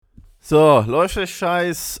So, läuft der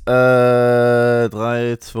Scheiß? 3,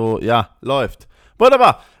 2, ja, läuft.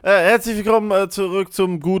 Wunderbar. Herzlich willkommen zurück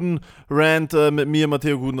zum guten Rant mit mir,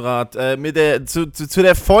 Matteo Gudenrath. Zu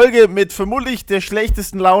der Folge mit vermutlich der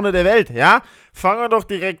schlechtesten Laune der Welt, ja? Fangen wir doch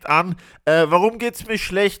direkt an. Warum geht's mir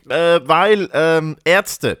schlecht? Weil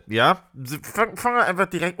Ärzte, ja? Fangen wir einfach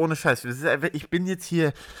direkt ohne Scheiß. Ich bin jetzt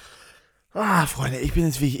hier... Freunde, ich bin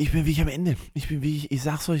wie ich am Ende. Ich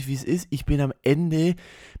sag's euch, wie es ist. Ich bin am Ende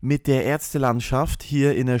mit der Ärztelandschaft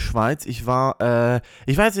hier in der Schweiz. Ich war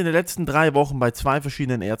jetzt in den letzten 3 Wochen bei 2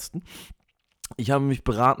 verschiedenen Ärzten. Ich habe mich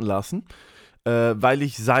beraten lassen, weil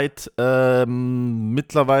ich seit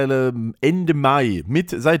mittlerweile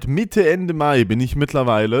seit Mitte, Ende Mai bin ich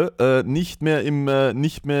mittlerweile nicht mehr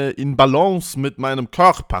in Balance mit meinem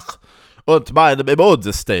Körper und meinem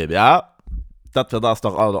Immunsystem, ja. Dass wir das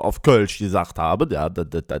doch auf Kölsch gesagt haben, ja, da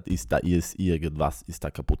ist irgendwas ist da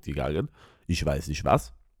kaputt gegangen. Ich weiß nicht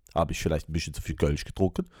was. Habe ich vielleicht ein bisschen zu viel Kölsch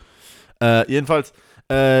getrunken. Jedenfalls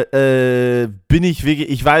bin ich wirklich,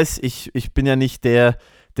 ich weiß, ich bin ja nicht der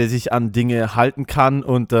sich an Dinge halten kann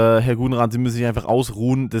und Herr Gudenrath, Sie müssen sich einfach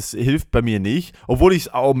ausruhen, das hilft bei mir nicht. Obwohl ich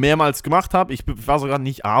es auch mehrmals gemacht habe. Ich war sogar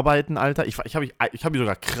nicht arbeiten, Alter. Ich hab mich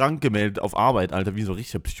sogar krank gemeldet auf Arbeit, Alter, wie so ein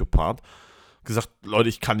richtiger Psychopath. Gesagt, Leute,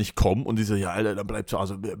 ich kann nicht kommen. Und die so, ja, Alter, dann bleib zu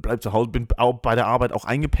Hause, bin auch bei der Arbeit auch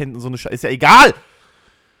eingepennt und so eine Scheiße. Ist ja egal!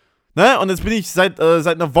 Ne? Und jetzt bin ich seit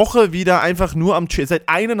einer Woche wieder einfach nur am Chillen, seit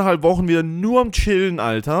 1,5 Wochen wieder nur am Chillen,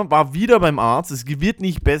 Alter. War wieder beim Arzt, es wird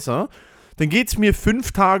nicht besser. Dann geht's mir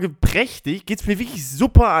 5 Tage prächtig, geht's mir wirklich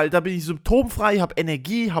super, Alter. Bin ich symptomfrei, hab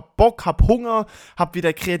Energie, hab Bock, hab Hunger, hab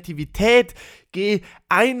wieder Kreativität. Geh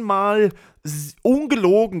einmal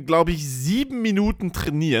ungelogen, glaube ich, 7 Minuten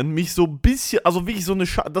trainieren. Mich so ein bisschen, also wirklich so eine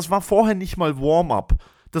das war vorher nicht mal Warm-up.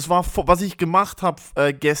 Das war, was ich gemacht habe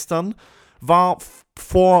gestern, war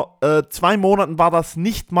vor 2 Monaten war das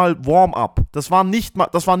nicht mal Warm-up. Das war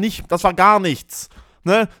gar nichts.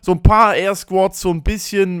 Ne? So ein paar Air Squats, so ein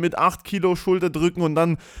bisschen mit 8 Kilo Schulter drücken und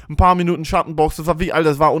dann ein paar Minuten Schattenbox. Das war wie, Alter,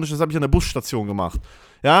 das habe ich an der Busstation gemacht.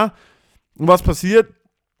 Ja? Und was passiert?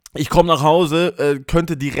 Ich komme nach Hause,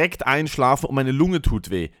 könnte direkt einschlafen und meine Lunge tut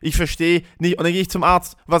weh. Ich verstehe nicht. Und dann gehe ich zum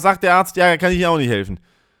Arzt. Was sagt der Arzt? Ja, da kann ich Ihnen auch nicht helfen.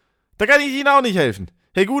 Da kann ich Ihnen auch nicht helfen.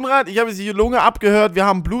 Herr Gudenrath, ich habe jetzt die Lunge abgehört, wir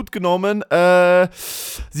haben Blut genommen.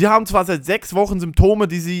 Sie haben zwar seit 6 Wochen Symptome,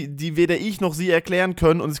 die weder ich noch Sie erklären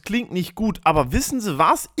können und es klingt nicht gut, aber wissen Sie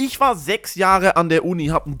was? Ich war 6 Jahre an der Uni,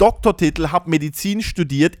 habe einen Doktortitel, habe Medizin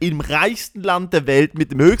studiert im reichsten Land der Welt,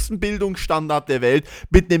 mit dem höchsten Bildungsstandard der Welt,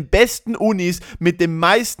 mit den besten Unis, mit dem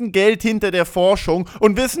meisten Geld hinter der Forschung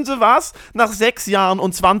und wissen Sie was? Nach 6 Jahren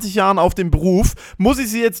und 20 Jahren auf dem Beruf muss ich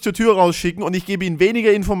Sie jetzt zur Tür rausschicken und ich gebe Ihnen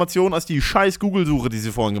weniger Informationen als die scheiß Google-Suche, die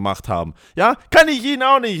Sie vorhin gemacht haben. Ja, kann ich Ihnen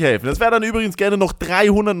auch nicht helfen. Das wäre dann übrigens gerne noch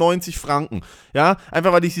 390 Franken. Ja,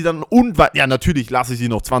 einfach weil ich Sie dann ja, natürlich lasse ich Sie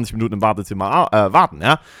noch 20 Minuten im Wartezimmer warten,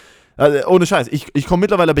 ja. Also, ohne Scheiß. Ich komme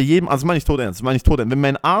mittlerweile bei jedem, also meine ich tot ernst. Wenn ich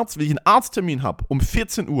einen Arzttermin habe um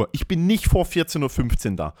 14 Uhr, ich bin nicht vor 14:15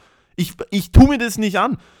 Uhr da. Ich tue mir das nicht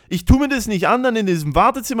an. Dann in diesem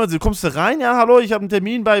Wartezimmer, du kommst da rein, ja, hallo, ich habe einen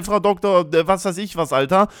Termin bei Frau Dr., was weiß ich was,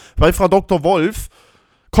 Alter, bei Frau Dr. Wolf.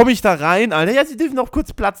 Komme ich da rein, Alter? Ja, Sie dürfen noch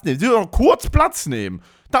kurz Platz nehmen. Sie dürfen noch kurz Platz nehmen.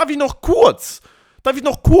 Darf ich noch kurz?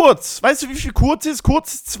 Weißt du, wie viel kurz ist?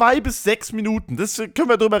 Kurz ist 2 bis 6 Minuten. Das können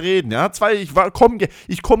wir drüber reden, ja?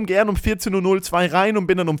 Ich komm gern um 14:02 Uhr rein und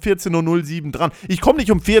bin dann um 14:07 Uhr dran. Ich komme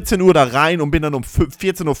nicht um 14 Uhr da rein und bin dann um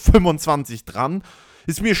 14:25 Uhr dran.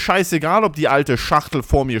 Ist mir scheißegal, ob die alte Schachtel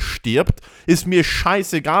vor mir stirbt. Ist mir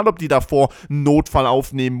scheißegal, ob die davor einen Notfall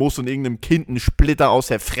aufnehmen muss und irgendeinem Kind einen Splitter aus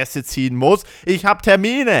der Fresse ziehen muss. Ich hab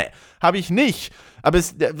Termine. Hab ich nicht. Aber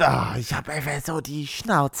ich hab einfach so die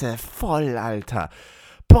Schnauze voll, Alter.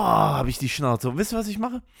 Boah, hab ich die Schnauze. Wisst ihr, was ich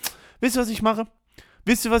mache? Wisst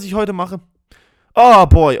ihr, was ich heute mache? Oh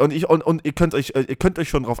boy, und ihr könnt euch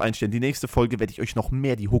schon drauf einstellen. Die nächste Folge werde ich euch noch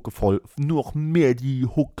mehr die Hucke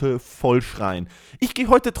voll schreien. Ich gehe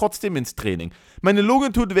heute trotzdem ins Training. Meine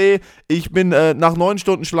Lunge tut weh. Ich bin nach 9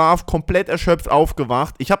 Stunden Schlaf komplett erschöpft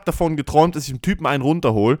aufgewacht. Ich habe davon geträumt, dass ich dem Typen einen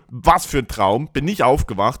runterhole. Was für ein Traum. Bin nicht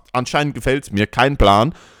aufgewacht. Anscheinend gefällt es mir. Kein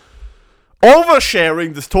Plan.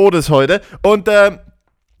 Oversharing des Todes heute.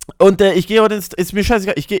 Und ich gehe heute ist mir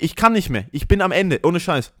scheißegal, ich kann nicht mehr, ich bin am Ende, ohne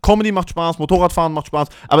Scheiß. Comedy macht Spaß, Motorradfahren macht Spaß,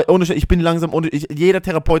 aber ohne Scheiß, ich bin langsam, jeder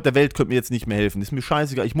Therapeut der Welt könnte mir jetzt nicht mehr helfen, ist mir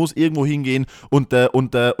scheißegal, ich muss irgendwo hingehen und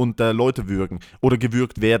Leute würgen oder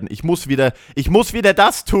gewürgt werden. Ich muss wieder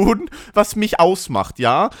das tun, was mich ausmacht,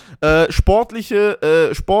 ja. Sportliche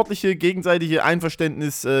gegenseitige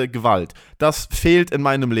Einverständnis, Gewalt, das fehlt in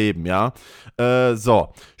meinem Leben, ja. So,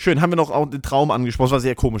 schön, haben wir noch auch den Traum angesprochen, das war ein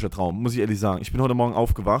sehr komischer Traum, muss ich ehrlich sagen. Ich bin heute Morgen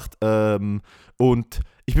aufgewacht, und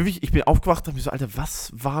Ich bin aufgewacht und hab mir so, Alter,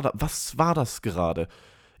 was war das gerade?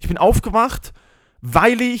 Ich bin aufgewacht,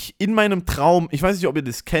 weil ich in meinem Traum, ich weiß nicht, ob ihr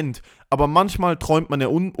das kennt, aber manchmal träumt man ja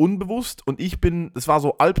unbewusst und es war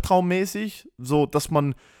so albtraummäßig, so, dass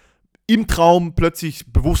man im Traum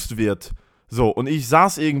plötzlich bewusst wird. So, und ich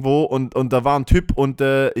saß irgendwo und da war ein Typ und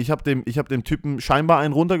ich hab dem Typen scheinbar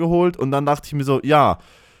einen runtergeholt und dann dachte ich mir so, ja,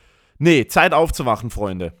 nee, Zeit aufzuwachen,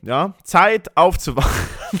 Freunde, ja, Zeit aufzuwachen.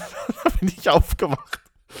 Da bin ich aufgewacht.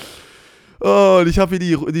 Oh, und ich habe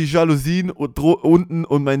hier die Jalousien unten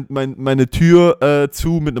und meine Tür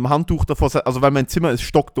zu mit einem Handtuch davor. Also, weil mein Zimmer ist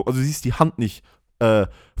stockdunkel. Also, du siehst die Hand nicht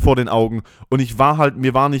vor den Augen. Und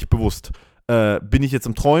mir war nicht bewusst. Bin ich jetzt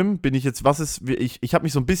im Träumen? Bin ich jetzt, ich habe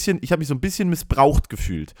mich so ein bisschen missbraucht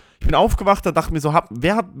gefühlt. Ich bin aufgewacht, da dachte mir so,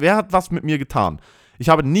 wer hat was mit mir getan? Ich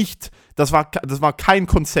habe nicht, das war kein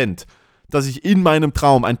Consent, dass ich in meinem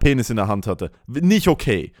Traum einen Penis in der Hand hatte. Nicht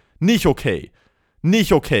okay. Nicht okay.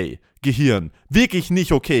 Nicht okay. Gehirn. Wirklich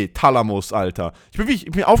nicht okay. Thalamus, Alter. Ich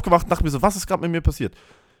bin aufgewacht und dachte mir so, was ist gerade mit mir passiert?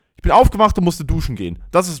 Ich bin aufgewacht und musste duschen gehen.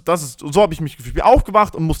 So habe ich mich gefühlt. Ich bin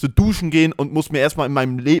aufgewacht und musste duschen gehen und musste mir erstmal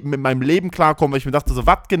mit meinem Leben klarkommen, weil ich mir dachte so,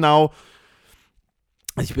 was genau?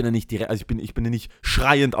 Also ich bin ja nicht direkt, also ich bin ja nicht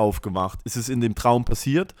schreiend aufgewacht. Es ist in dem Traum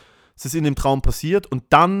passiert. Und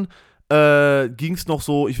dann ging es noch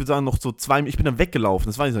so, ich würde sagen, noch so ich bin dann weggelaufen,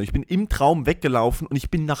 das weiß ich noch. Ich bin im Traum weggelaufen und ich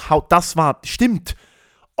bin nach Hause, stimmt.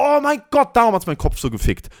 Oh mein Gott, darum hat's meinen Kopf so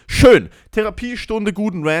gefickt. Schön. Therapiestunde,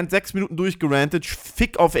 guten Rant, 6 Minuten durchgerantet.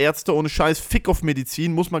 Fick auf Ärzte, ohne Scheiß. Fick auf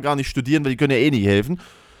Medizin. Muss man gar nicht studieren, weil die können ja eh nicht helfen.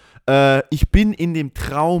 Ich bin in dem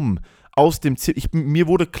Traum aus dem Zimmer. Mir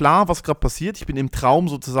wurde klar, was gerade passiert. Ich bin im Traum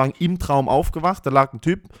sozusagen aufgewacht. Da lag ein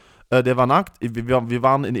Typ, der war nackt. Wir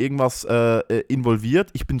waren in irgendwas involviert.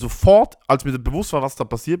 Ich bin sofort, als mir bewusst war, was da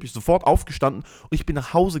passiert, bin ich sofort aufgestanden und ich bin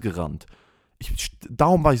nach Hause gerannt.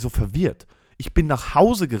 Darum war ich so verwirrt. Ich bin nach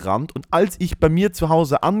Hause gerannt und als ich bei mir zu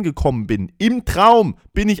Hause angekommen bin, im Traum,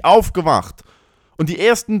 bin ich aufgewacht. Und die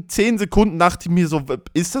ersten 10 Sekunden dachte ich mir so,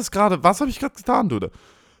 ist das gerade, was habe ich gerade getan, Duda?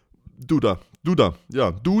 Duda,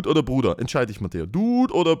 ja, Dude oder Bruder, entscheide ich, Matteo.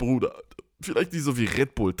 Dude oder Bruder? Vielleicht nicht so viel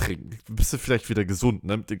Red Bull trinken. Bist du vielleicht wieder gesund,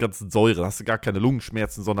 ne? Mit der ganzen Säure. Hast du gar keine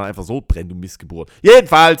Lungenschmerzen, sondern einfach so brennen, du Missgeburt.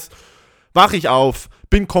 Jedenfalls wach ich auf,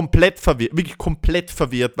 bin komplett verwirrt, wirklich komplett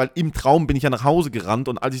verwirrt, weil im Traum bin ich ja nach Hause gerannt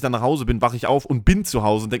und als ich dann nach Hause bin, wache ich auf und bin zu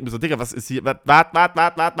Hause und denke mir so, Digga, was ist hier, was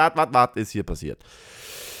ist hier passiert?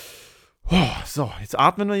 Oh, so, jetzt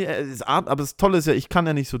atmen wir, aber das Tolle ist ja, ich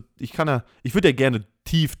würde ja gerne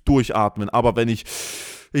tief durchatmen, aber wenn ich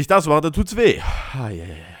das mache, dann tut's weh.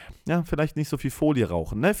 Ja, vielleicht nicht so viel Folie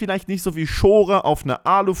rauchen, ne? Vielleicht nicht so viel Schore auf eine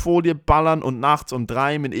Alufolie ballern und nachts um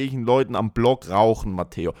 3 mit irgendwelchen Leuten am Block rauchen,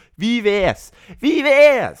 Matteo. Wie wär's?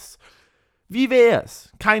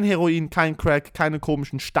 Kein Heroin, kein Crack, keine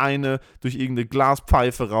komischen Steine durch irgendeine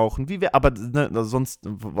Glaspfeife rauchen. Aber ne, sonst,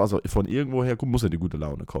 also von irgendwoher muss ja die gute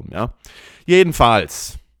Laune kommen, ja?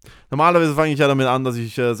 Jedenfalls. Normalerweise fange ich ja damit an, dass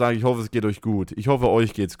ich sage, ich hoffe, es geht euch gut. Ich hoffe,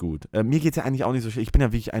 euch geht's gut. Mir geht's ja eigentlich auch nicht so schlecht. Ich bin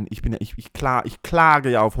ja wirklich ich klage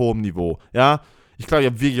ja auf hohem Niveau, ja? Ich klage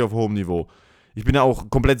ja wirklich auf hohem Niveau. Ich bin ja auch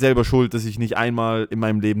komplett selber schuld, dass ich nicht einmal in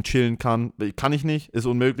meinem Leben chillen kann. Kann ich nicht, ist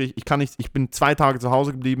unmöglich. Ich bin 2 Tage zu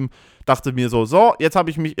Hause geblieben, dachte mir so, jetzt habe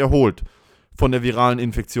ich mich erholt von der viralen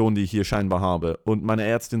Infektion, die ich hier scheinbar habe. Und meine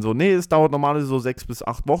Ärztin so, nee, es dauert normalerweise so 6 bis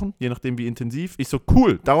 8 Wochen, je nachdem wie intensiv. Ich so,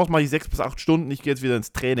 cool, daraus mache ich 6 bis 8 Stunden, ich gehe jetzt wieder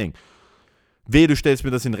ins Training. Weh, du stellst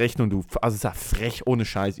mir das in Rechnung, du. Also, ist ja frech, ohne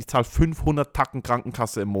Scheiß. Ich zahle 500 Tacken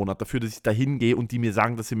Krankenkasse im Monat dafür, dass ich da hingehe und die mir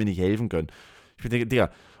sagen, dass sie mir nicht helfen können. Ich denke, Digga,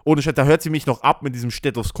 ohne Scheiß, da hört sie mich noch ab mit diesem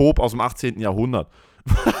Stethoskop aus dem 18. Jahrhundert.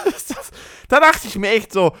 Was ist das? Da dachte ich mir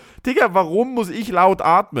echt so, Digga, warum muss ich laut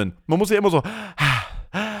atmen? Man muss ja immer so,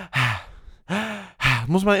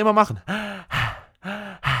 muss man immer machen.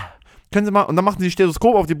 Können Sie mal, und dann machen sie die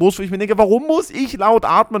Stethoskop auf die Brust, wo ich mir denke, warum muss ich laut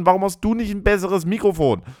atmen? Warum hast du nicht ein besseres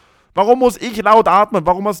Mikrofon? Warum muss ich laut atmen?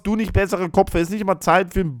 Warum hast du nicht bessere Kopfhörer? Ist nicht immer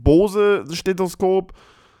Zeit für ein Bose-Stethoskop?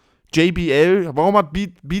 JBL? Warum hat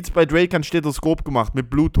Beats by Dre kein Stethoskop gemacht mit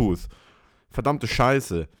Bluetooth? Verdammte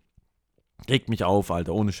Scheiße. Regt mich auf,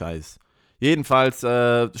 Alter, ohne Scheiß. Jedenfalls,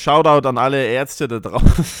 Shoutout an alle Ärzte da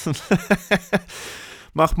draußen.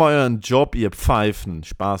 Macht mal euren Job, ihr Pfeifen.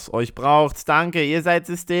 Spaß, euch braucht's. Danke, ihr seid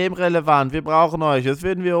systemrelevant. Wir brauchen euch. Was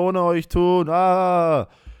würden wir ohne euch tun?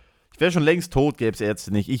 Ich wäre schon längst tot, gäbe es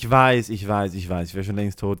Ärzte nicht. Ich weiß. Ich wäre schon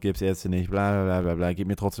längst tot, gäbe es Ärzte nicht. Bla, bla, bla, bla. Geht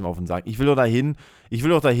mir trotzdem auf den Sack. Ich will doch dahin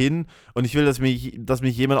und ich will, dass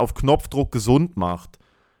mich jemand auf Knopfdruck gesund macht.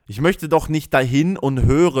 Ich möchte doch nicht dahin und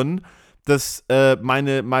hören, dass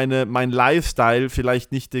mein Lifestyle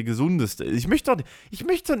vielleicht nicht der gesundeste ist. Ich möchte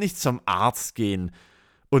doch nicht zum Arzt gehen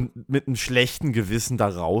und mit einem schlechten Gewissen da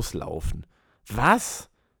rauslaufen. Was?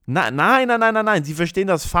 Nein, Sie verstehen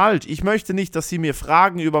das falsch. Ich möchte nicht, dass Sie mir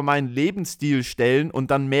Fragen über meinen Lebensstil stellen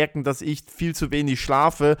und dann merken, dass ich viel zu wenig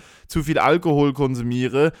schlafe, zu viel Alkohol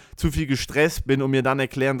konsumiere, zu viel gestresst bin und mir dann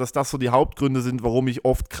erklären, dass das so die Hauptgründe sind, warum ich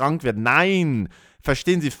oft krank werde. Nein,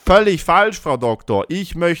 verstehen Sie völlig falsch, Frau Doktor.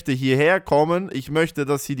 Ich möchte hierher kommen, ich möchte,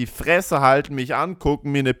 dass Sie die Fresse halten, mich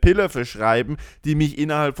angucken, mir eine Pille verschreiben, die mich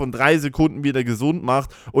innerhalb von 3 Sekunden wieder gesund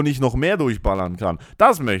macht und ich noch mehr durchballern kann.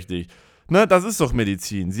 Das möchte ich. Ne, das ist doch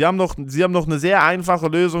Medizin. Sie haben doch eine sehr einfache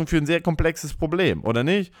Lösung für ein sehr komplexes Problem, oder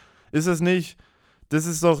nicht? Ist es nicht? Das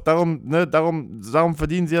ist doch, darum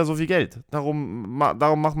verdienen sie ja so viel Geld. Darum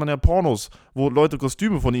macht man ja Pornos, wo Leute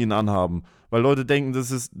Kostüme von ihnen anhaben. Weil Leute denken,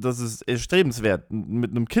 das ist erstrebenswert,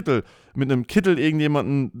 mit einem Kittel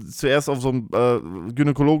irgendjemanden zuerst auf so einem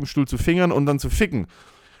Gynäkologenstuhl zu fingern und dann zu ficken.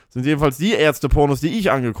 Sind jedenfalls die Ärzte-Pornos, die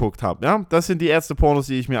ich angeguckt habe, ja? Das sind die Ärzte-Pornos,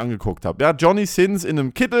 die ich mir angeguckt habe, ja? Johnny Sins in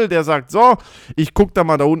einem Kittel, der sagt, so, ich guck da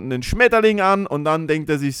mal da unten den Schmetterling an und dann denkt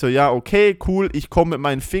er sich so, ja, okay, cool, ich komme mit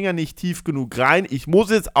meinen Fingern nicht tief genug rein, ich muss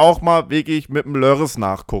jetzt auch mal wirklich mit dem Lörres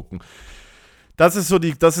nachgucken. Das ist so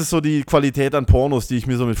die Qualität an Pornos, die ich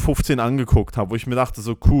mir so mit 15 angeguckt habe, wo ich mir dachte,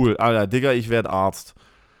 so cool, Alter, Digga, ich werd Arzt.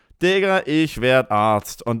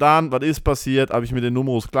 Und dann, was ist passiert, habe ich mir den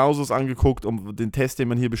Numerus Clausus angeguckt, um den Test, den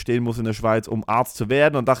man hier bestehen muss in der Schweiz, um Arzt zu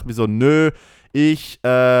werden und dachte mir so, nö, ich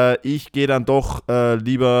gehe dann doch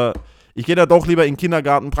lieber in den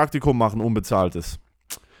Kindergarten Praktikum machen, unbezahltes.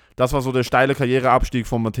 Das war so der steile Karriereabstieg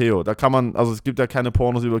von Matteo. Es gibt ja keine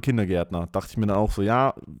Pornos über Kindergärtner. Dachte ich mir dann auch so,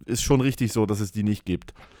 ja, ist schon richtig so, dass es die nicht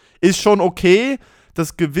gibt. Ist schon okay,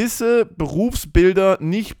 dass gewisse Berufsbilder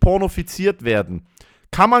nicht pornofiziert werden.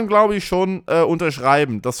 Kann man, glaube ich, schon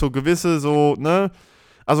unterschreiben, dass so gewisse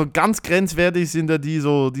also ganz grenzwertig sind ja die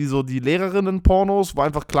Lehrerinnen-Pornos, wo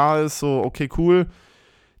einfach klar ist, so, okay, cool,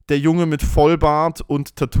 der Junge mit Vollbart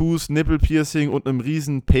und Tattoos, Nippelpiercing und einem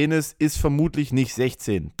riesen Penis ist vermutlich nicht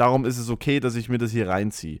 16. Darum ist es okay, dass ich mir das hier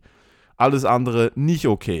reinziehe. Alles andere nicht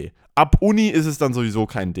okay. Ab Uni ist es dann sowieso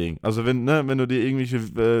kein Ding. Also wenn du dir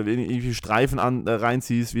irgendwelche Streifen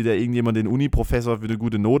reinziehst, wie der irgendjemand den Uni-Professor für eine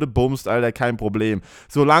gute Note bummst, Alter, kein Problem.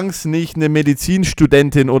 Solange es nicht eine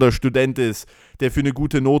Medizinstudentin oder Student ist, der für eine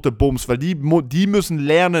gute Note bumst, weil die müssen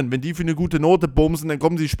lernen. Wenn die für eine gute Note bumsen, dann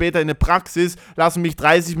kommen sie später in eine Praxis, lassen mich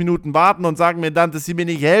 30 Minuten warten und sagen mir dann, dass sie mir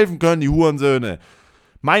nicht helfen können, die Hurensöhne.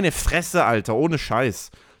 Meine Fresse, Alter, ohne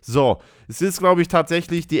Scheiß. So, es ist, glaube ich,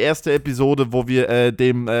 tatsächlich die erste Episode, wo wir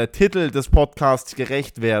dem Titel des Podcasts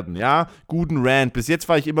gerecht werden, ja? Guten Rant. Bis jetzt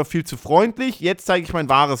war ich immer viel zu freundlich, jetzt zeige ich mein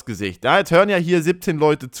wahres Gesicht, ja? Jetzt hören ja hier 17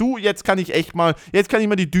 Leute zu, jetzt kann ich mal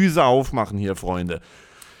die Düse aufmachen hier, Freunde.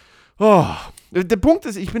 Oh. Der Punkt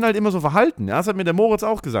ist, ich bin halt immer so verhalten, ja? Das hat mir der Moritz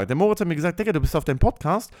auch gesagt. Der Moritz hat mir gesagt, Digga, du bist auf deinem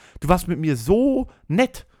Podcast, du warst mit mir so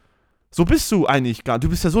nett. So bist du eigentlich gar nicht. Du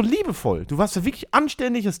bist ja so liebevoll. Du warst ja wirklich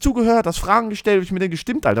anständig, hast zugehört, hast Fragen gestellt. Ich mir denke,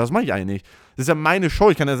 stimmt, Alter, das mache ich eigentlich nicht. Das ist ja meine Show.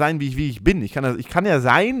 Ich kann ja sein, wie ich bin. Ich kann ja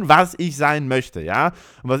sein, was ich sein möchte, ja.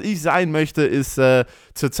 Und was ich sein möchte, ist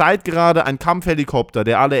zurzeit gerade ein Kampfhelikopter,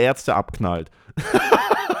 der alle Ärzte abknallt.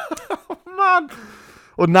 Mann.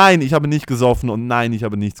 Und nein, ich habe nicht gesoffen und nein, ich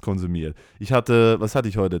habe nichts konsumiert. Was hatte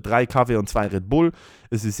ich heute? 3 Kaffee und 2 Red Bull.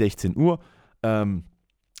 Es ist 16 Uhr.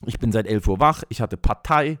 Ich bin seit 11 Uhr wach, ich hatte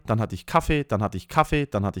Partei, dann hatte ich Kaffee, dann hatte ich Kaffee,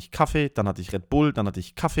 dann hatte ich Kaffee, dann hatte ich Red Bull, dann hatte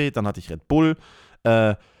ich Kaffee, dann hatte ich Red Bull.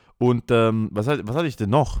 Was hatte ich denn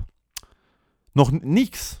noch? Noch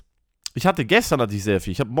nix. Gestern hatte ich sehr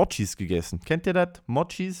viel. Ich habe Mochis gegessen. Kennt ihr das?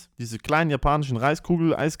 Mochis? Diese kleinen japanischen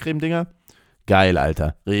Reiskugel-Eiscreme-Dinger? Geil,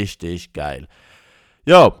 Alter. Richtig geil.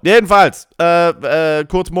 Jo, jedenfalls,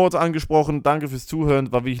 kurz Moritz angesprochen, danke fürs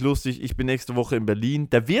Zuhören, war wirklich lustig, ich bin nächste Woche in Berlin,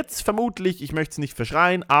 da wird es vermutlich, ich möchte es nicht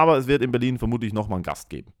verschreien, aber es wird in Berlin vermutlich nochmal einen Gast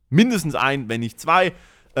geben. Mindestens einen, wenn nicht 2,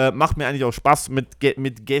 macht mir eigentlich auch Spaß mit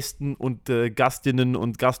Gästen und Gastinnen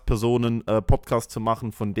und Gastpersonen Podcast zu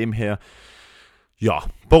machen, von dem her, ja,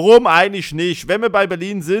 warum eigentlich nicht? Wenn wir bei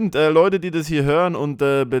Berlin sind, Leute, die das hier hören und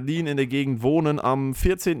Berlin in der Gegend wohnen, am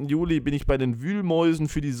 14. Juli bin ich bei den Wühlmäusen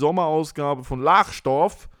für die Sommerausgabe von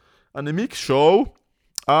Lachstoff an der Mixshow.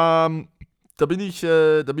 Da bin ich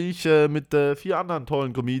mit 4 anderen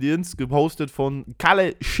tollen Comedians, gehostet von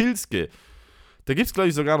Kalle Schilske. Da gibt es, glaube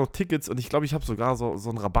ich, sogar noch Tickets und ich glaube, ich habe sogar so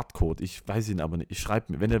einen Rabattcode. Ich weiß ihn aber nicht.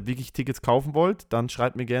 Schreibt mir, wenn ihr wirklich Tickets kaufen wollt, dann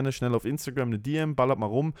schreibt mir gerne schnell auf Instagram eine DM, ballert mal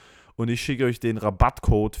rum und ich schicke euch den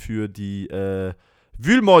Rabattcode für die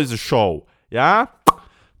Wühlmäuse-Show. Ja?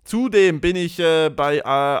 Zudem bin ich bei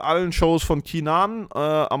allen Shows von Kinan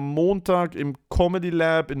am Montag im Comedy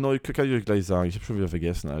Lab in Neukölln. Kann ich euch gleich sagen, ich habe schon wieder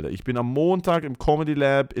vergessen, Alter. Ich bin am Montag im Comedy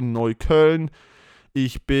Lab in Neukölln.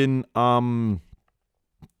 Ich bin am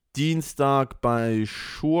Dienstag bei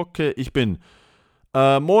Schurke. Ich bin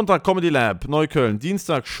Montag Comedy Lab, Neukölln.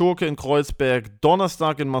 Dienstag Schurke in Kreuzberg.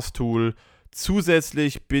 Donnerstag in Mastul.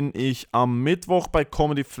 Zusätzlich bin ich am Mittwoch bei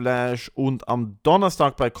Comedy Flash und am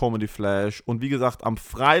Donnerstag bei Comedy Flash. Und wie gesagt, am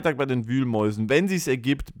Freitag bei den Wühlmäusen. Wenn sich's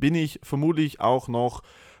ergibt, bin ich vermutlich auch noch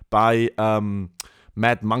bei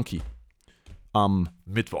Mad Monkey am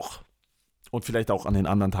Mittwoch. Und vielleicht auch an den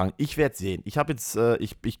anderen Tagen. Ich werde sehen. Ich habe jetzt,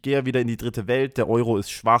 ich gehe ja wieder in die dritte Welt. Der Euro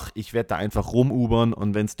ist schwach. Ich werde da einfach rumubern.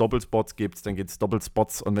 Und wenn es Doppelspots gibt, dann gibt es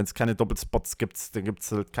Doppelspots. Und wenn es keine Doppelspots gibt, dann gibt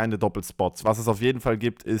es halt keine Doppelspots. Was es auf jeden Fall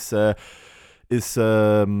gibt, ist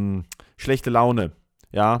schlechte Laune.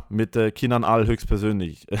 Ja, mit Kinan Al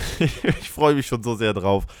höchstpersönlich. Ich freue mich schon so sehr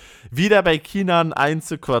drauf. Wieder bei Kinan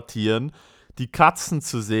einzuquartieren, die Katzen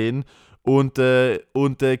zu sehen und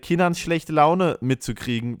Kinans schlechte Laune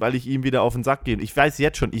mitzukriegen, weil ich ihm wieder auf den Sack gehe. Ich weiß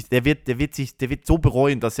jetzt schon, der wird so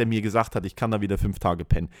bereuen, dass er mir gesagt hat, ich kann da wieder 5 Tage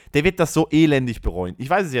pennen. Der wird das so elendig bereuen. Ich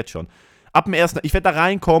weiß es jetzt schon. Ab dem ersten, ich werde da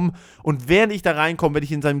reinkommen und während ich da reinkomme, werde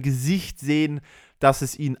ich in seinem Gesicht sehen, dass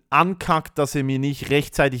es ihn ankackt, dass er mir nicht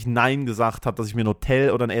rechtzeitig Nein gesagt hat, dass ich mir ein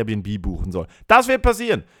Hotel oder ein Airbnb buchen soll. Das wird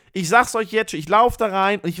passieren. Ich sag's euch jetzt schon. Ich laufe da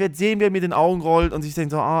rein und ich werde sehen, wie er mir den Augen rollt und sich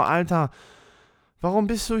denkt so, oh, Alter, warum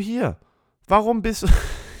bist du hier? Warum bist du...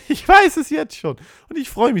 Ich weiß es jetzt schon. Und ich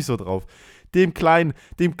freue mich so drauf, dem kleinen,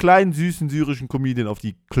 süßen syrischen Comedian auf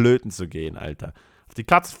die Klöten zu gehen, Alter. Auf die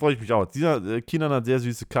Katzen freue ich mich auch. Dieser Kinan hat sehr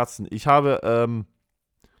süße Katzen. Ich habe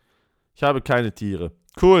keine Tiere.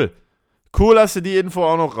 Cool, hast du die Info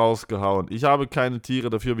auch noch rausgehauen. Ich habe keine Tiere,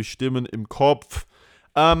 dafür habe ich Stimmen im Kopf.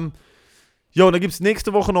 Und da gibt es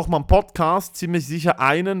nächste Woche nochmal einen Podcast. Ziemlich sicher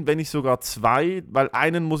einen, wenn nicht sogar 2. Weil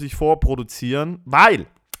einen muss ich vorproduzieren. Weil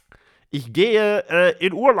ich gehe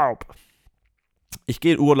in Urlaub. Es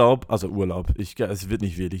wird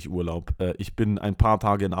nicht wirklich Urlaub. Ich bin ein paar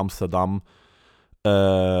Tage in Amsterdam.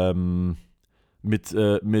 Wie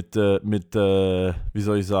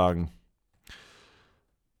soll ich sagen?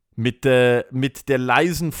 Mit der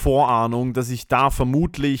leisen Vorahnung, dass ich da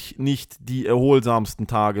vermutlich nicht die erholsamsten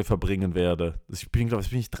Tage verbringen werde. Ich bin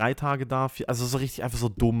 3 Tage da. Also so richtig einfach so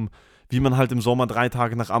dumm, wie man halt im Sommer 3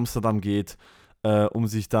 Tage nach Amsterdam geht, um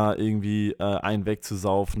sich da irgendwie einen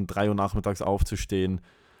wegzusaufen, 3 Uhr nachmittags aufzustehen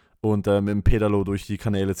und mit dem Pedalo durch die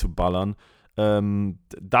Kanäle zu ballern.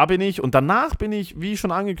 Da bin ich und danach bin ich, wie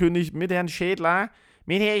schon angekündigt, mit Herrn Schädler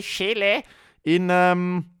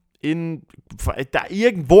da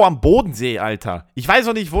irgendwo am Bodensee, Alter. Ich weiß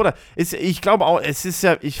noch nicht, wo da ist. Ich glaube auch, es ist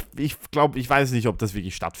ja, ich weiß nicht, ob das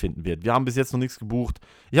wirklich stattfinden wird. Wir haben bis jetzt noch nichts gebucht.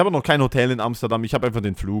 Ich habe noch kein Hotel in Amsterdam. Ich habe einfach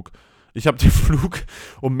den Flug.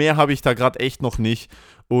 Und mehr habe ich da gerade echt noch nicht.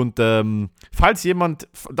 Und falls jemand,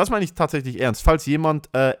 das meine ich tatsächlich ernst, falls jemand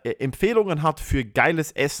Empfehlungen hat für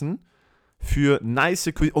geiles Essen, für nice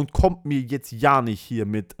Cuisine und kommt mir jetzt ja nicht hier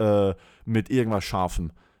mit irgendwas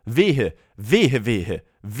Scharfem. Wehe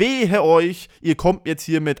euch, ihr kommt jetzt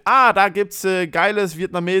hier mit, da gibt's geiles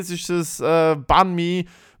vietnamesisches Banh Mi,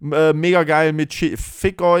 mega geil mit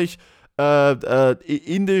Fick euch,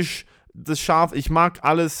 indisch, das Scharf, ich mag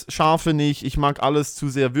alles Scharfe nicht, ich mag alles zu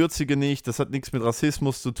sehr Würzige nicht, das hat nichts mit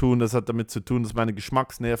Rassismus zu tun, das hat damit zu tun, dass meine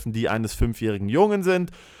Geschmacksnerven die eines 5-jährigen Jungen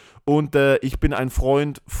sind. Und ich bin ein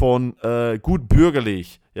Freund von gut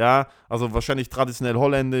bürgerlich, ja, also wahrscheinlich traditionell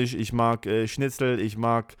holländisch, ich mag Schnitzel, ich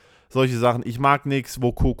mag solche Sachen, ich mag nichts,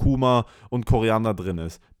 wo Kurkuma und Koriander drin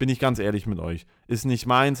ist, bin ich ganz ehrlich mit euch, ist nicht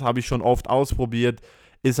meins, habe ich schon oft ausprobiert,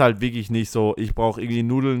 ist halt wirklich nicht so, ich brauche irgendwie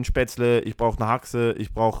Nudeln, Spätzle, ich brauche eine Haxe,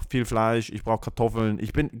 ich brauche viel Fleisch, ich brauche Kartoffeln,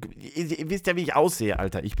 ihr wisst ja, wie ich aussehe,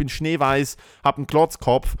 Alter, ich bin schneeweiß, hab einen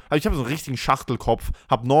Klotzkopf, also ich habe so einen richtigen Schachtelkopf,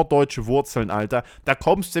 hab norddeutsche Wurzeln, Alter, da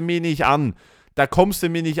kommst du mir nicht an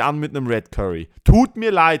mit einem Red Curry. Tut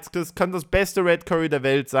mir leid, das kann das beste Red Curry der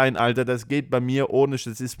Welt sein, Alter, das geht bei mir ohne,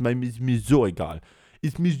 das ist mir so egal.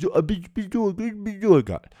 Ist mir so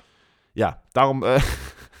egal. Ja, darum,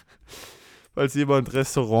 falls jemand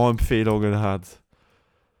Restaurantempfehlungen hat,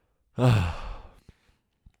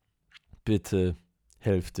 bitte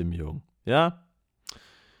helft dem Jungen, ja?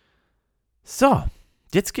 So,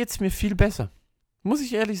 jetzt geht's mir viel besser, muss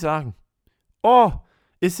ich ehrlich sagen. Oh,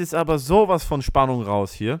 ist jetzt aber sowas von Spannung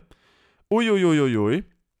raus hier. Uiuiuiui.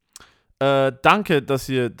 Danke, dass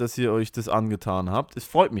ihr euch das angetan habt. Es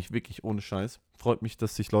freut mich wirklich, ohne Scheiß. Freut mich,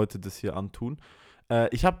 dass sich Leute das hier antun.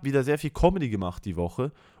 Ich habe wieder sehr viel Comedy gemacht die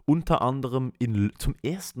Woche. Unter anderem zum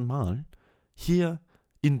ersten Mal hier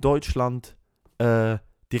in Deutschland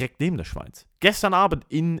direkt neben der Schweiz. Gestern Abend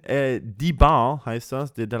in Die Bar heißt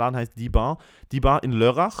das. Der Laden heißt Die Bar. Die Bar in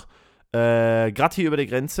Lörrach. Gerade hier über der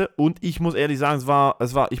Grenze. Und ich muss ehrlich sagen,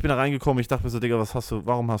 ich bin da reingekommen. Ich dachte mir so, Digga,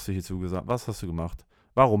 warum hast du hier zugesagt? Was hast du gemacht?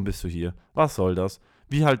 Warum bist du hier? Was soll das?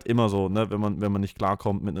 Wie halt immer so, ne, wenn man nicht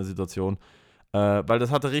klarkommt mit einer Situation. Weil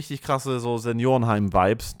das hatte richtig krasse so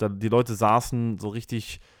Seniorenheim-Vibes. Die Leute saßen so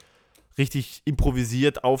richtig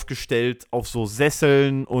improvisiert aufgestellt auf so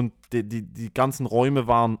Sesseln und die ganzen Räume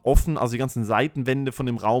waren offen, also die ganzen Seitenwände von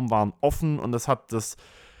dem Raum waren offen und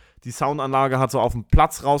die Soundanlage hat so auf den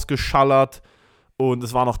Platz rausgeschallert und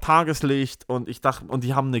es war noch Tageslicht und und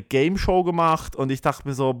die haben eine Game-Show gemacht und ich dachte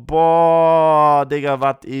mir so, boah, Digga,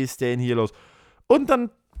 was ist denn hier los? Und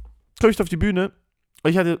dann komme ich auf die Bühne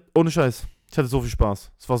und ohne Scheiß, ich hatte so viel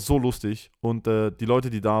Spaß. Es war so lustig. Und die Leute,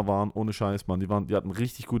 die da waren, ohne Scheiß, Mann, die hatten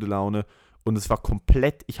richtig gute Laune. Und es war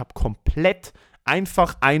ich habe komplett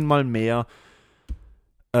einfach einmal mehr,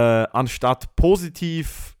 anstatt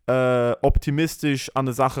positiv, optimistisch an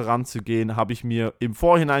eine Sache ranzugehen, habe ich mir im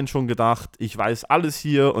Vorhinein schon gedacht, ich weiß alles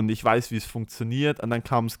hier und ich weiß, wie es funktioniert. Und dann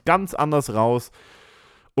kam es ganz anders raus.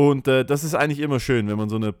 Und das ist eigentlich immer schön, wenn man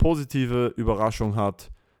so eine positive Überraschung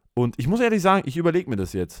hat. Und ich muss ehrlich sagen, ich überlege mir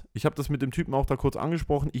das jetzt. Ich habe das mit dem Typen auch da kurz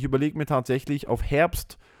angesprochen. Ich überlege mir tatsächlich auf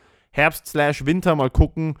Herbst/Winter mal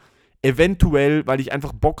gucken. Eventuell, weil ich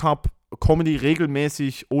einfach Bock habe, Comedy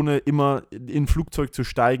regelmäßig, ohne immer in ein Flugzeug zu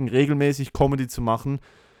steigen, regelmäßig Comedy zu machen.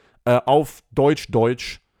 Auf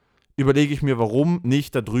Deutsch. Überlege ich mir, warum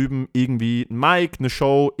nicht da drüben irgendwie ein Mic, eine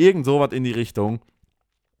Show, irgend sowas in die Richtung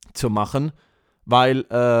zu machen. Weil,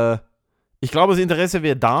 ich glaube, das Interesse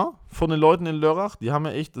wäre da von den Leuten in Lörrach. Die haben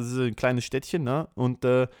ja echt, das ist ein kleines Städtchen, ne? Und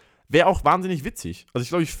wäre auch wahnsinnig witzig.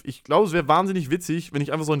 Also ich glaube, es wäre wahnsinnig witzig, wenn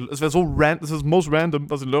ich einfach es wäre so random, das ist das most random,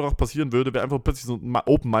 was in Lörrach passieren würde, wäre einfach plötzlich so ein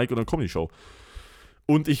Open Mic oder eine Comedy-Show.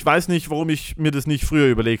 Und ich weiß nicht, warum ich mir das nicht früher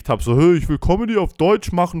überlegt habe. So, hey, ich will Comedy auf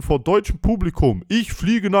Deutsch machen vor deutschem Publikum. Ich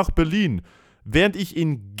fliege nach Berlin, während ich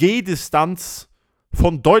in Gehdistanz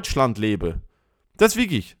von Deutschland lebe. Das ist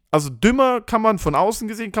wirklich. Also dümmer kann man von außen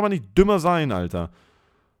gesehen, kann man nicht dümmer sein, Alter.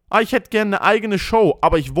 Ich hätte gerne eine eigene Show,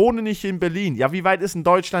 aber ich wohne nicht in Berlin. Ja, wie weit ist denn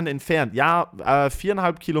Deutschland entfernt? Ja,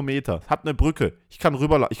 4,5 Kilometer. Hat eine Brücke. Ich kann mit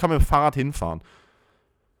dem Fahrrad hinfahren.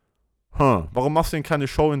 Warum machst du denn keine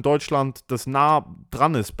Show in Deutschland, das nah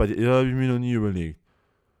dran ist bei dir? Ja, habe ich mir noch nie überlegt.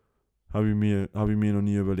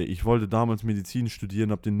 Ich wollte damals Medizin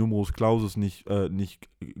studieren, habe den Numerus Clausus nicht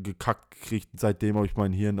gekackt gekriegt. Seitdem habe ich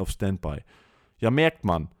mein Hirn auf Standby. Ja, merkt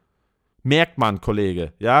man,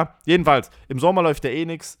 Kollege, ja. Jedenfalls, im Sommer läuft ja eh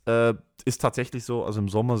nichts. Ist tatsächlich so, also im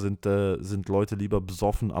Sommer sind Leute lieber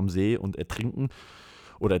besoffen am See und ertrinken.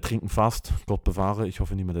 Oder ertrinken fast. Gott bewahre, ich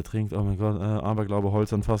hoffe niemand ertrinkt. Oh mein Gott, Aberglaube,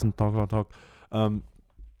 Holz anfassen, talk.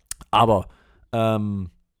 Aber,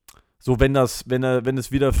 so wenn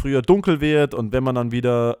es wieder früher dunkel wird und wenn man dann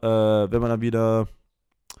wieder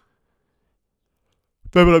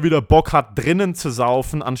Bock hat, drinnen zu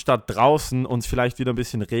saufen, anstatt draußen und es vielleicht wieder ein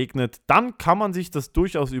bisschen regnet, dann kann man sich das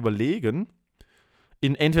durchaus überlegen.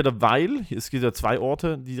 In entweder Weil, es gibt ja 2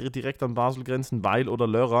 Orte, die direkt an Basel grenzen, Weil oder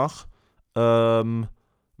Lörrach.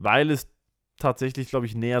 Weil ist tatsächlich, glaube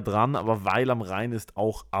ich, näher dran, aber Weil am Rhein ist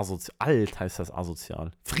auch asozial. Alt heißt das asozial.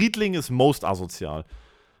 Friedling ist most asozial.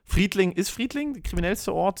 Ist Friedling der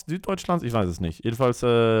kriminellste Ort Süddeutschlands? Ich weiß es nicht. Jedenfalls,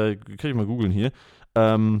 kann ich mal googeln hier.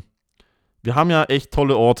 Wir haben ja echt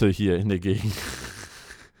tolle Orte hier in der Gegend.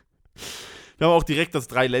 Wir haben auch direkt das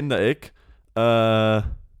Dreiländereck.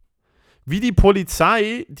 Wie die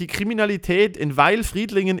Polizei die Kriminalität in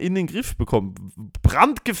Weil-Friedlingen in den Griff bekommt.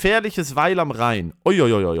 Brandgefährliches Weil am Rhein.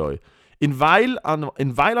 Uiuiuiui. In Weil am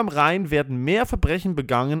Rhein werden mehr Verbrechen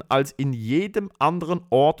begangen als in jedem anderen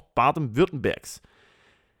Ort Baden-Württembergs.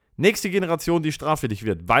 Nächste Generation, die straffällig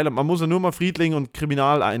wird. Weil man muss ja nur mal Friedling und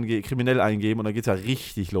kriminell eingeben und dann geht's ja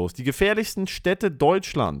richtig los. Die gefährlichsten Städte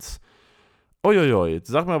Deutschlands. Uiuiui,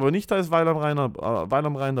 sag mir aber nicht, da ist Weil am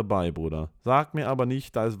Rhein dabei, Bruder. Sag mir aber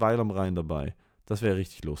nicht, da ist Weil am Rhein dabei. Das wäre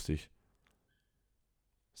richtig lustig.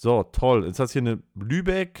 So, toll. Jetzt hast du hier eine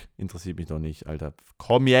Lübeck. Interessiert mich doch nicht, Alter.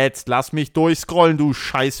 Komm jetzt, lass mich durchscrollen, du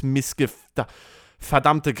scheiß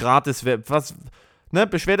verdammte Gratis. Was? Ne,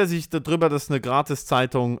 beschwert er sich darüber, dass eine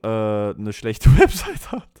Gratis-Zeitung eine schlechte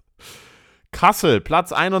Website hat. Kassel,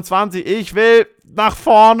 Platz 21. Ich will nach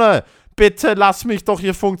vorne. Bitte lass mich doch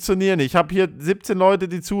hier funktionieren. Ich habe hier 17 Leute,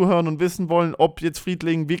 die zuhören und wissen wollen, ob jetzt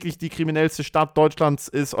Friedlingen wirklich die kriminellste Stadt Deutschlands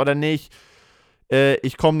ist oder nicht.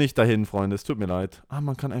 Ich komme nicht dahin, Freunde. Es tut mir leid.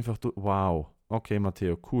 Man kann einfach wow. Okay,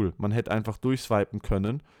 Matteo, cool. Man hätte einfach durchswipen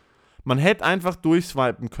können.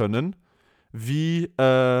 Wie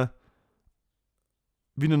eine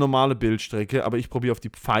normale Bildstrecke, aber ich probiere auf die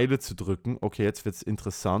Pfeile zu drücken. Okay, jetzt wird es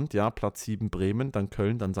interessant. Ja, Platz 7 Bremen, dann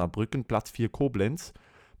Köln, dann Saarbrücken, Platz 4 Koblenz,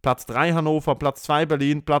 Platz 3 Hannover, Platz 2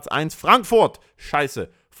 Berlin, Platz 1 Frankfurt. Scheiße,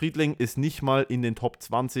 Friedling ist nicht mal in den Top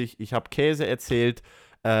 20. Ich habe Käse erzählt.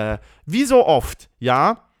 Wie so oft,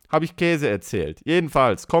 ja, habe ich Käse erzählt.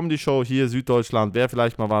 Jedenfalls, Comedy-Show hier, Süddeutschland, wäre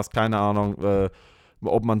vielleicht mal was, keine Ahnung,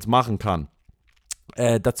 ob man es machen kann.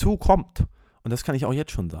 Dazu kommt, und das kann ich auch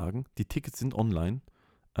jetzt schon sagen, die Tickets sind online.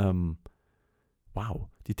 Wow,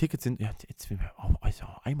 die Tickets sind, ja, jetzt auf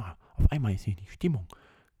einmal ist hier die Stimmung.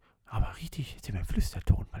 Aber richtig, jetzt sind wir im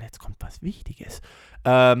Flüsterton, weil jetzt kommt was Wichtiges.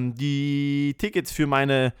 Die Tickets für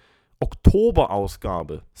meine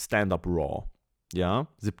Oktober-Ausgabe, Stand-Up Raw. Ja,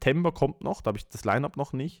 September kommt noch, da habe ich das Line-Up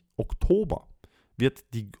noch nicht. Oktober wird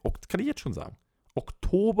kann ich jetzt schon sagen,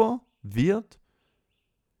 Oktober wird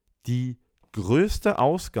die größte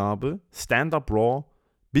Ausgabe Stand-Up Raw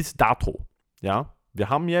bis dato. Ja, wir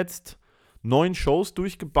haben jetzt 9 Shows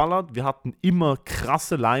durchgeballert, wir hatten immer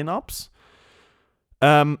krasse Line-Ups.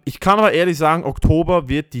 Ich kann aber ehrlich sagen, Oktober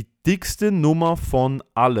wird die dickste Nummer von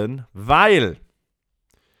allen, weil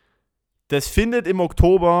das findet im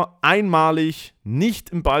Oktober einmalig nicht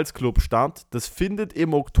im Balz Club statt. Das findet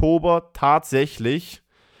im Oktober tatsächlich,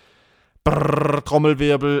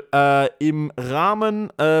 Trommelwirbel, im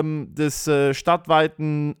Rahmen des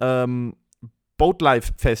stadtweiten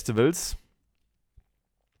Boatlife Festivals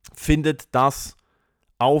findet das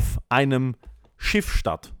auf einem Schiff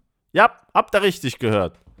statt. Ja, habt ihr richtig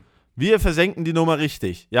gehört. Wir versenken die Nummer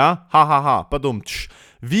richtig. Ja, hahaha, badumtsch.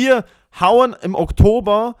 Wir hauen im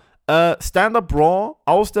Oktober Stand-Up Raw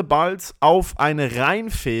aus der Balz auf eine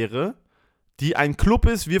Rheinfähre, die ein Club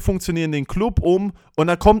ist. Wir funktionieren den Club um und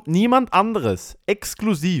da kommt niemand anderes.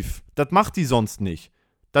 Exklusiv. Das macht die sonst nicht.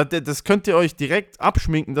 Das könnt ihr euch direkt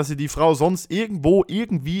abschminken, dass ihr die Frau sonst irgendwo,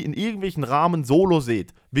 irgendwie, in irgendwelchen Rahmen solo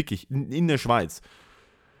seht. Wirklich, in der Schweiz.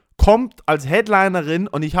 Kommt als Headlinerin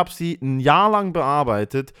und ich habe sie ein Jahr lang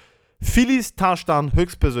bearbeitet. Filiz Taştan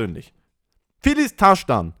höchstpersönlich. Filiz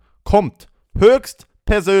Taştan kommt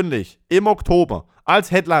höchstpersönlich im Oktober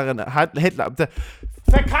als Headlinerin.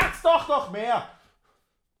 Verkack's doch noch mehr!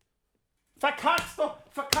 Verkack's doch!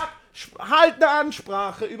 Halt eine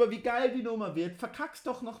Ansprache über wie geil die Nummer wird. Verkack's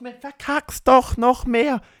doch noch mehr. Verkack's doch noch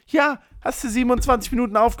mehr. Ja, hast du 27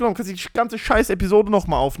 Minuten aufgenommen, kannst die ganze scheiß Episode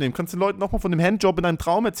nochmal aufnehmen. Kannst den Leuten nochmal von dem Handjob in deinem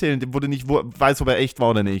Traum erzählen, wo du nicht weißt, ob er echt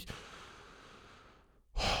war oder nicht.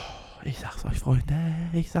 Ich sag's euch, Freunde,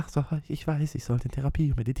 ich sag's euch, ich weiß, ich sollte in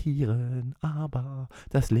Therapie meditieren, aber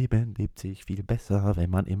das Leben lebt sich viel besser, wenn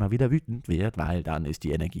man immer wieder wütend wird, weil dann ist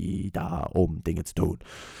die Energie da, um Dinge zu tun.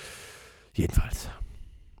 Jedenfalls,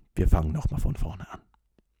 wir fangen nochmal von vorne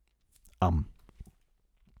an.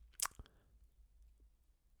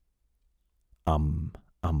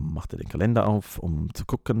 Macht er den Kalender auf, um zu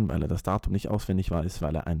gucken, weil er das Datum nicht auswendig weiß,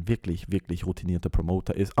 weil er ein wirklich, wirklich routinierter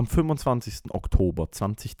Promoter ist. Am 25. Oktober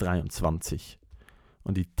 2023.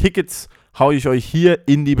 Und die Tickets haue ich euch hier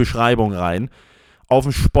in die Beschreibung rein, auf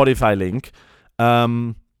den Spotify-Link.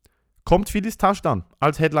 Kommt Filiz Taştan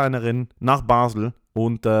als Headlinerin nach Basel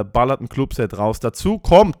und ballert ein Clubset raus. Dazu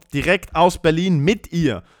kommt direkt aus Berlin mit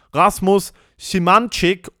ihr Rasmus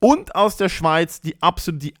Szymanczyk und aus der Schweiz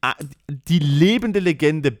die lebende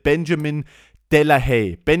Legende Benjamin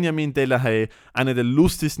Delahaye. Benjamin Delahaye, einer der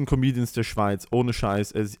lustigsten Comedians der Schweiz, ohne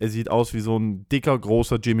Scheiß. Er sieht aus wie so ein dicker,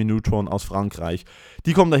 großer Jimmy Neutron aus Frankreich.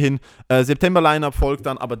 Die kommen dahin. September-Line-Up folgt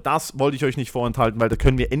dann, aber das wollte ich euch nicht vorenthalten, weil da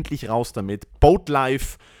können wir endlich raus damit.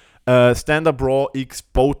 Boatlife, Stand-Up Raw X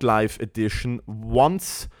Boatlife Edition,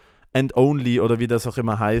 Once and Only, oder wie das auch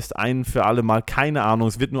immer heißt, ein für alle Mal, keine Ahnung,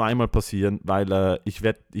 es wird nur einmal passieren, weil ich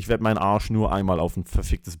werd meinen Arsch nur einmal auf ein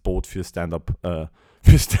verficktes Boot für Stand-Up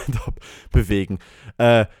bewegen.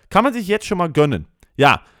 Kann man sich jetzt schon mal gönnen.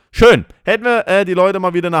 Ja, schön. Hätten wir die Leute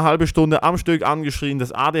mal wieder eine halbe Stunde am Stück angeschrien.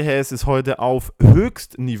 Das ADHS ist heute auf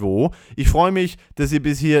Höchstniveau. Ich freue mich, dass ihr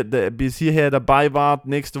bis hierher dabei wart.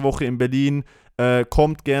 Nächste Woche in Berlin.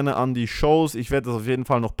 Kommt gerne an die Shows. Ich werde das auf jeden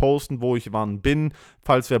Fall noch posten, wo ich wann bin.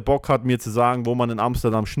 Falls wer Bock hat, mir zu sagen, wo man in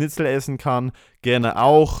Amsterdam Schnitzel essen kann, gerne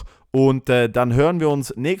auch. Und dann hören wir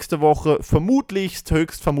uns nächste Woche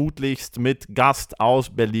höchstvermutlichst mit Gast aus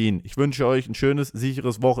Berlin. Ich wünsche euch ein schönes,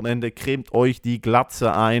 sicheres Wochenende. Cremt euch die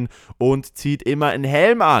Glatze ein und zieht immer einen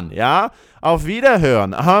Helm an. Ja? Auf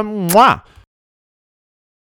Wiederhören. Mua.